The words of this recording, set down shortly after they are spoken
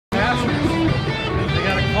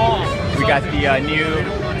got the new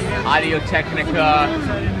Audio Technica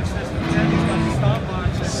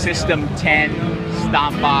System 10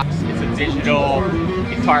 Stompbox. It's a digital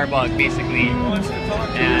guitar bug, basically,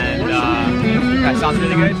 and that sounds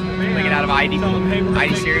really good. Playing it out of ID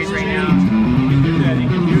series right now,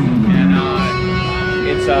 and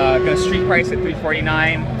it's gonna street price at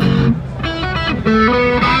 $349.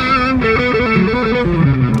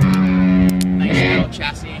 Nice little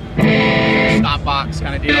chassis, Stompbox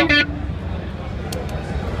kind of deal.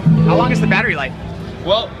 How long is the battery life?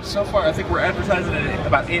 Well, so far I think we're advertising it at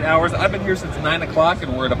about 8 hours. I've been here since 9 o'clock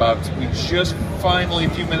and we're at about, we just finally, a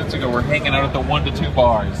few minutes ago, we're hanging out at the 1 to 2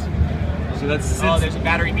 bars. So that's there's a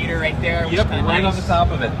battery meter right there. Yep, right on the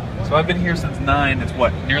top of it. So I've been here since 9, it's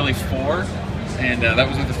what, nearly 4? And that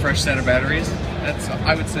was with a fresh set of batteries. That's,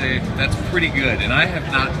 I would say, that's pretty good. And I have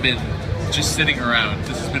not been just sitting around.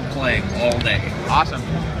 This has been playing all day. Awesome.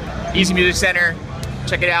 Easy Music Center,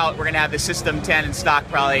 check it out. We're gonna have the System 10 in stock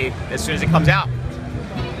probably as soon as it comes out.